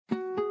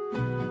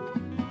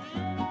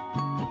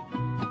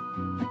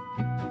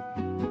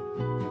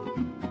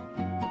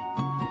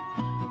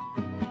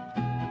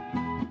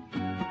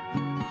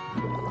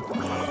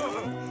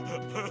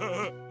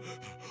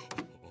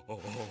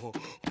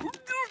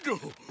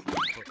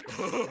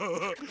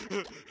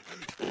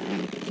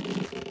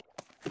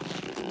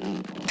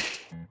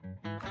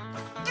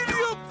Giddy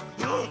up!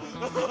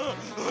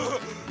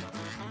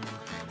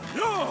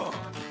 Yeah!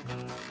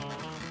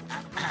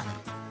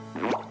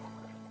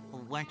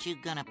 Weren't you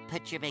gonna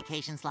put your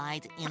vacation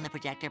slides in the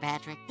projector,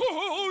 Patrick?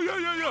 Oh,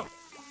 yeah.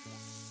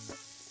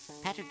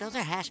 Patrick, those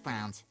are hash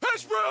browns.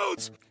 Hash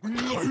browns!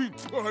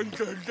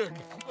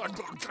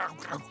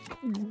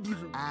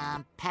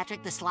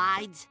 Patrick, the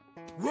slides?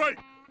 Right,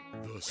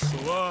 the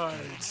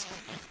slides.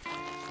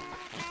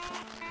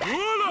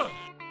 Voila!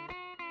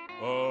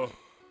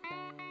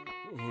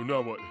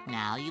 Now what?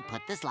 Now you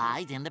put the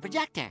slides in the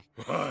projector.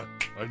 I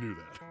knew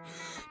that.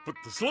 Put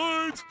the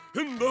slides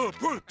in the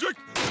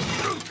projector.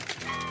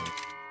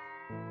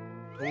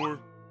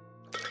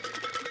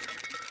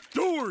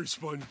 Don't worry,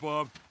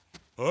 SpongeBob.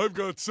 I've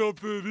got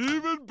something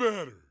even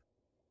better.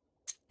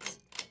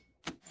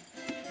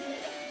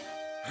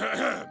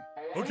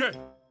 Okay,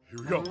 here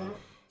we go.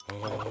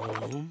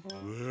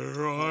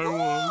 There I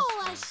was.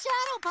 Oh, a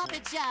shadow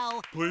puppet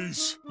show.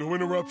 Please, no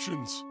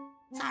interruptions.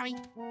 Sorry.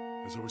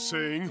 As I was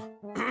saying,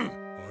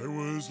 I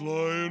was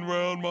lying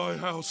around my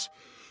house,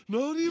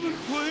 not even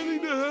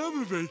planning to have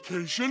a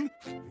vacation,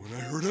 when I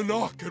heard a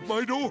knock at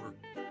my door.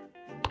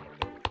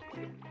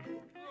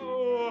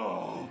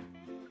 Oh,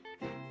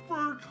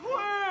 for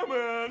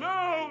clamming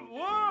out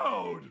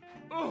loud!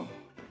 Oh,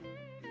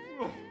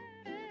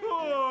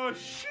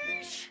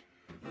 sheesh!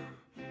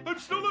 I'm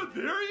still not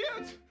there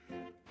yet?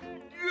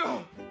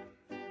 Oh,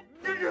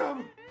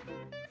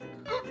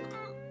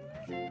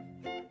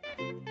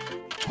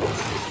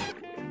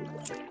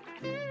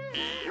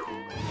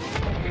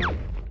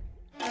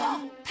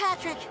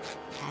 Patrick!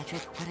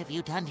 Patrick, what have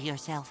you done to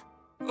yourself?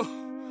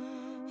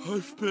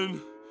 I've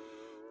been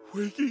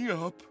waking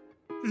up,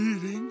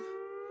 eating,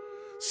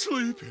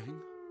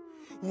 sleeping,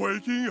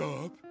 waking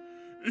up,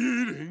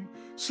 eating,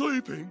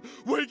 sleeping,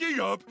 waking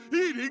up,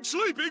 eating,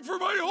 sleeping for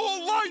my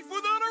whole life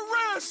without a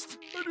rest!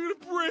 I need a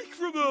break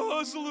from the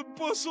hustle and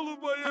bustle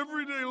of my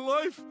everyday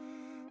life.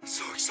 It's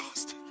so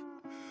exhausting.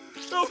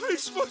 Help me,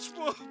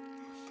 SpongeBob.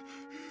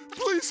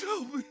 Please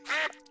help me.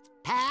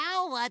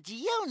 Pal, what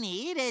you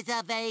need is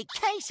a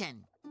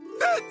vacation.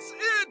 That's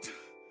it!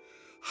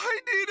 I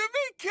need a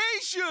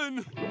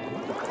vacation!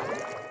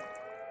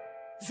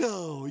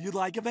 So, you'd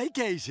like a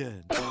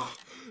vacation?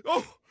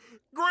 Oh,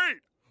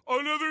 great!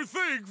 Another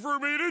thing for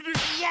me to do.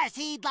 Yes,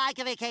 he'd like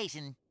a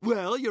vacation.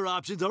 Well, your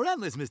options are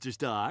endless, Mr.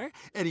 Star.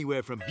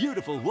 Anywhere from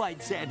beautiful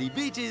white sandy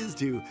beaches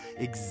to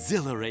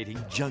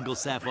exhilarating jungle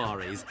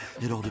safaris.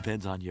 It all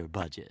depends on your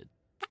budget.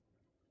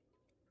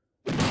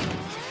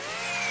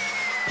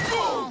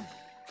 Oh!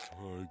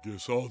 I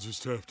guess I'll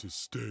just have to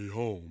stay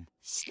home.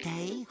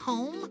 Stay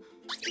home?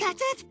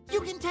 That's it! You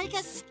can take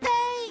a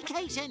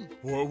staycation!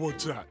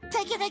 What's that?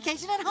 Take your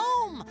vacation at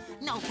home!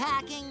 No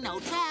packing, no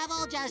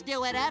travel, just do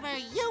whatever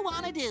you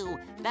want to do.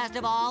 Best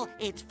of all,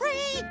 it's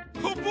free!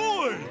 Oh,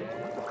 boy!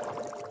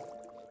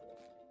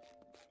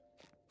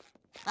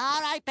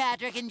 All right,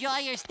 Patrick, enjoy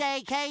your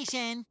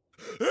staycation.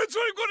 That's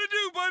what I'm gonna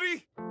do,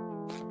 buddy!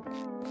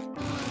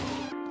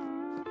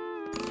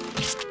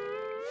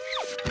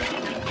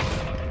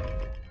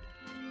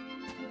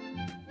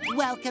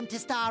 Welcome to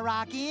Star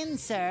Rock Inn,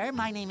 sir.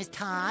 My name is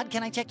Todd.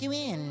 Can I check you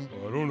in?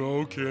 I don't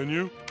know, can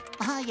you?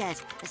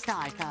 Yes.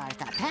 Star.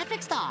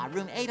 Patrick Star,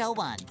 room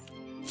 801.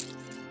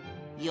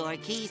 Your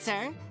key,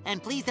 sir.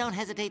 And please don't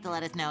hesitate to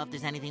let us know if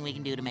there's anything we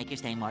can do to make your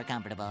stay more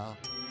comfortable.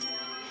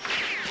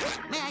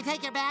 May I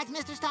take your bags,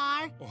 Mr.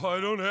 Star? Oh, I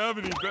don't have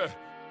any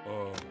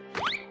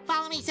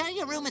Follow me, sir.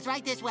 Your room is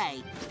right this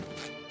way.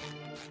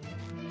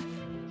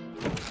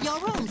 Your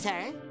room,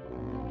 sir.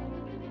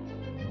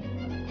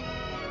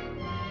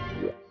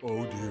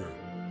 Oh, dear.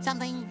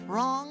 Something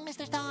wrong,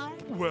 Mr. Star?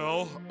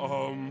 Well,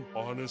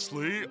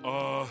 honestly,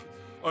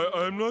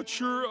 I'm not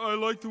sure I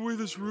like the way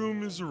this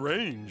room is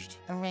arranged.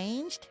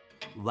 Arranged?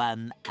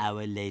 1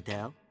 hour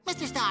later.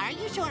 Mr. Star, are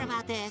you sure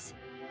about this?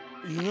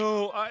 You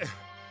know,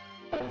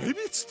 maybe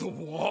it's the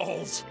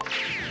walls.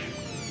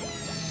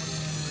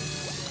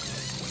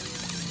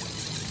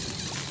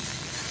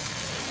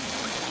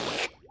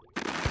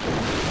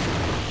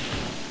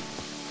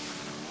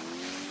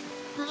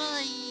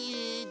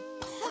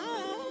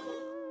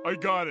 I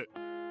got it.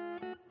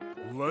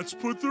 Let's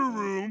put the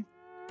room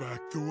back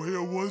the way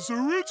it was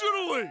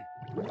originally.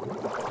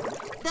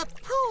 The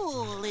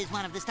pool is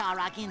one of the Star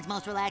Rock Inn's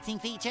most relaxing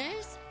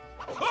features.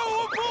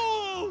 Oh, a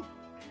pool!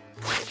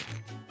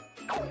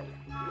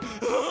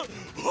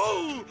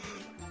 Oh!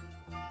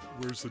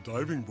 Where's the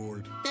diving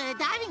board? The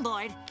diving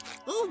board?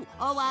 Ooh,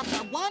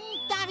 one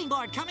diving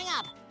board coming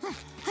up.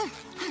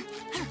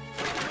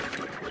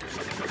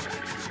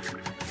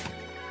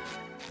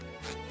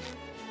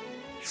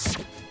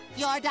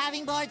 Your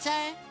diving board,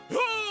 sir?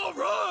 All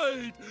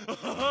right!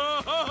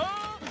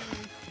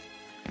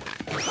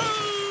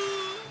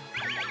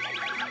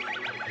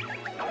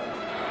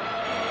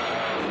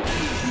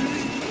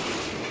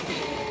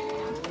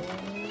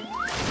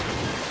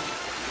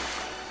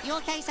 You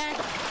okay, sir?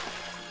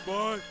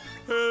 My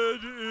head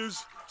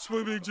is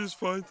swimming just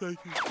fine, thank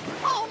you.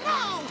 Oh,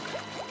 no!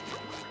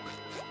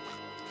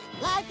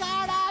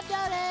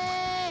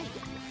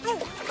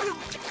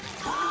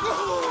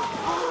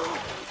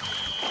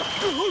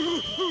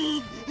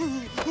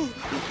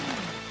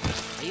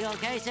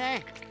 okay, sir?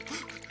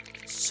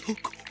 So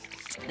cold.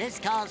 This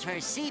calls for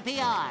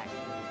CPR.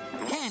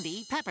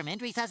 Candy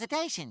Peppermint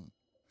Resuscitation.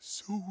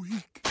 So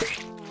weak.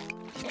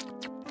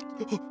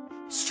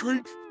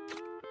 Strength.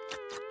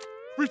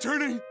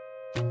 Returning.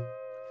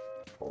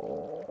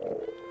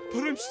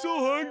 But I'm still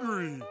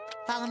hungry.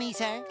 Follow me,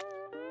 sir.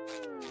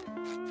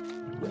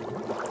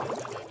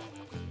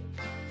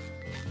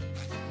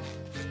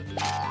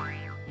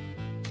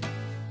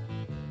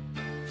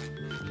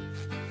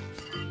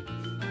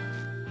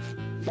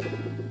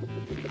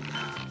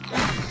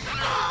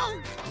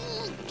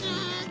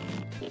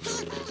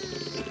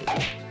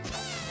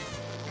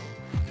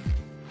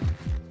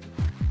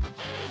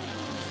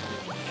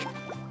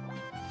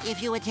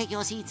 If you would take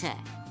your seat, sir.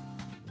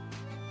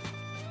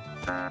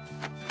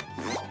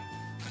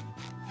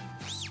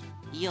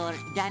 Your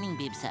dining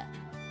bib, sir.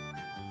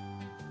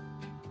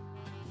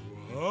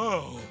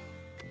 Wow.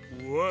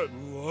 What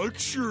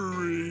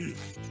luxury.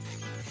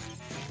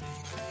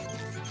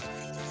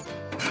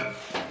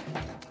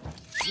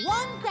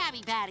 One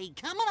Krabby Patty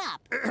coming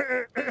up.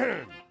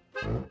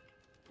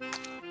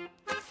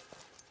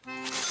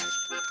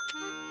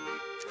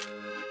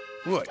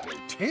 What, a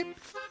tip?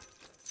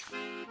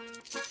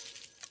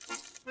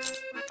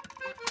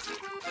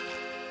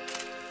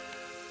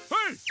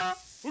 Hey!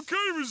 What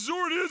kind of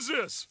resort is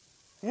this?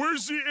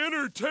 Where's the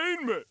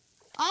entertainment?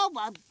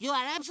 Oh, you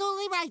are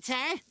absolutely right,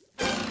 sir.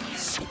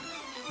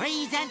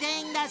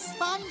 Presenting the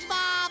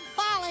SpongeBob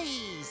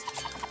Follies.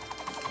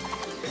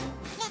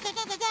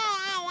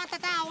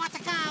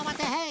 What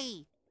the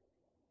hey?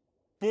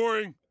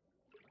 Boring.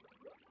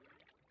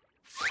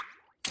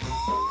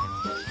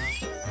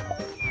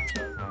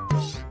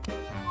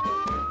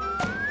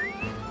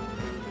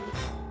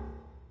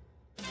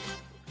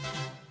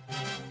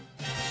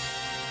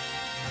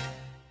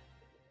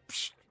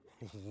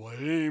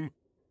 Lame.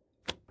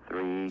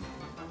 3, 2,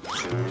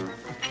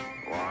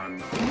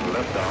 1,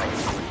 liftoff.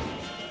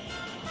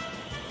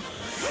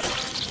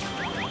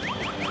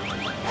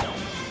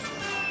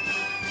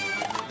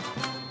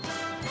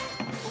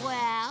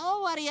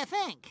 Well, what do you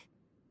think?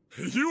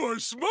 You are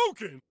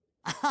smoking.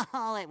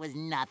 Oh, it was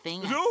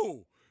nothing.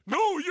 No,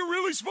 you're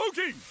really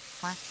smoking.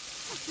 What?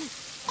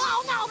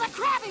 Oh, no, the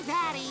Krabby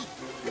Patty!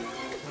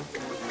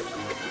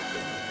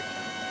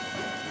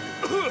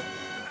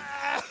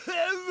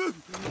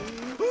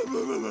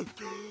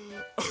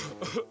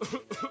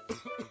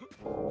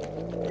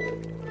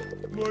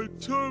 My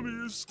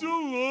tummy is still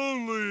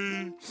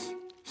lonely.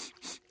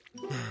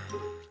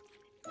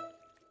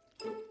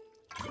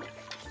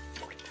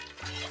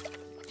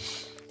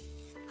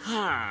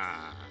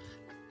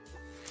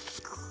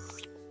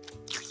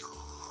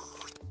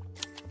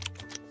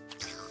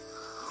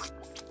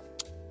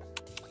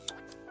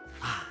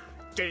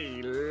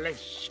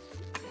 Delish.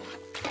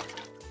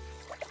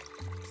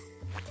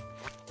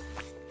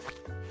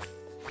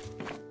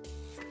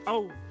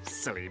 Oh,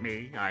 silly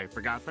me, I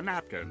forgot the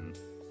napkin.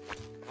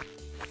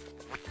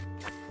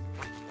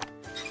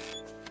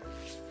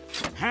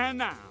 And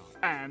now,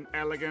 an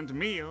elegant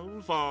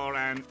meal for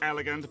an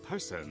elegant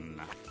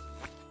person.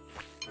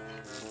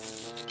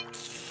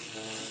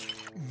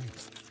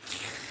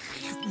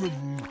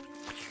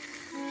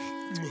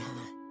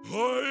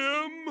 I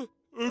am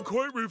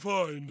quite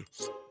refined.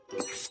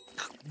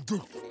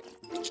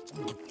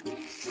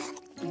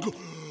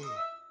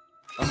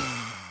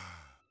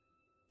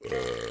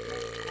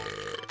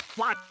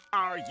 What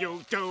are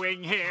you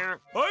doing here?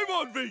 I'm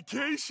on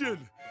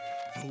vacation.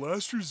 The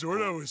last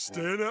resort I was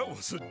staying at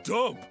was a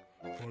dump.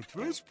 But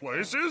this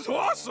place is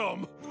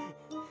awesome.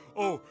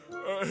 Oh,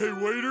 hey,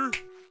 waiter.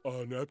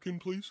 Napkin,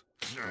 please.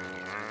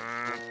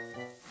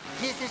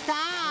 Mr.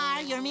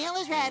 Star, your meal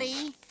is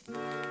ready.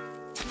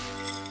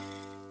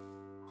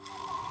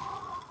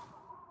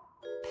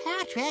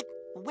 Patrick,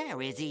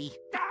 where is he?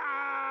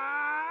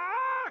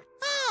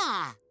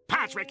 Ah!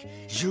 Patrick,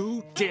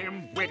 you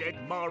dim-witted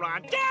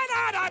moron! Get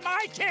out of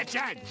my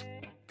kitchen!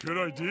 Good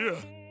idea.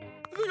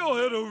 I think I'll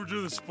head over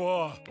to the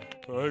spa.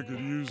 I could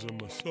use a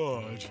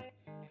massage.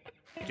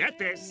 Get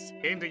this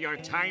into your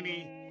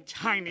tiny,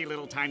 tiny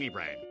little tiny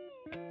brain.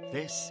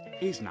 This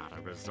is not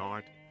a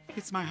resort.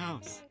 It's my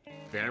house.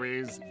 There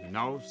is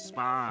no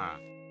spa.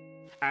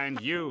 And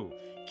you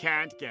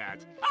can't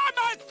get a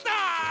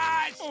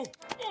massage!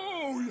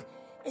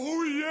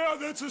 Oh yeah,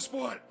 that's a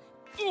spot.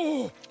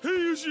 Oh, hey,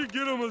 you should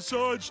get a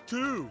massage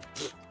too.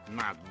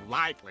 Not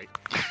likely.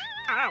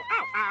 Ow,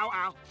 ow, ow,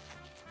 ow.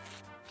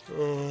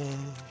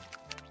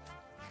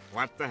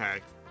 What the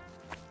heck?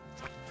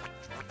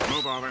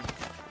 Move over.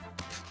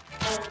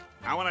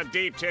 I want a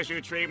deep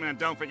tissue treatment and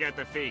don't forget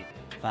the feet.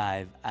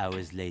 5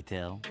 hours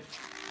later.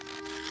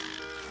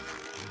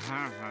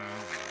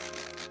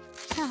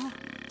 So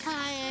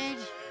tired.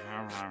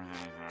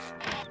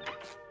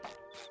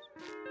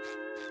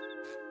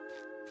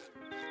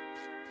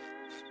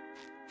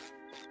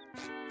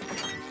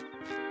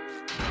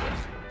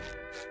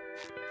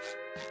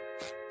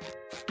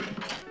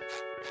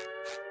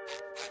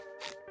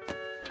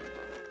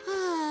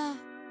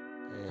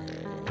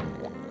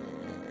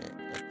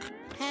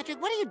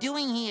 Patrick, what are you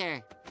doing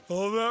here?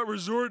 All that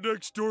resort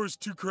next door is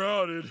too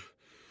crowded.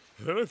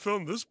 Then I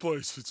found this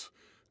place. It's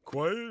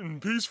quiet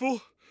and peaceful.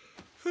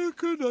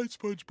 Good night,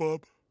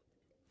 SpongeBob.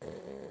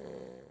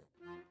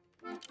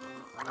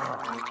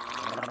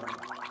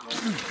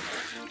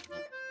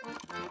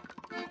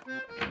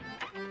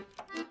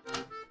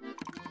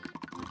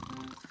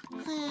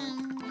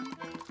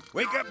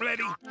 Wake up,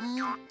 Letty.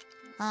 Oh,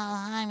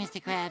 hi,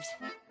 Mr. Krabs.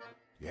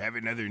 You have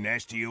another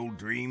nasty old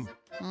dream?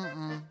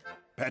 Mm-mm.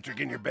 Patrick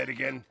in your bed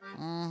again?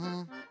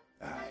 Mm-hmm.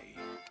 Aye.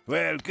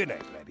 Well, good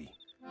night, Letty.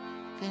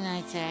 Good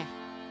night, sir.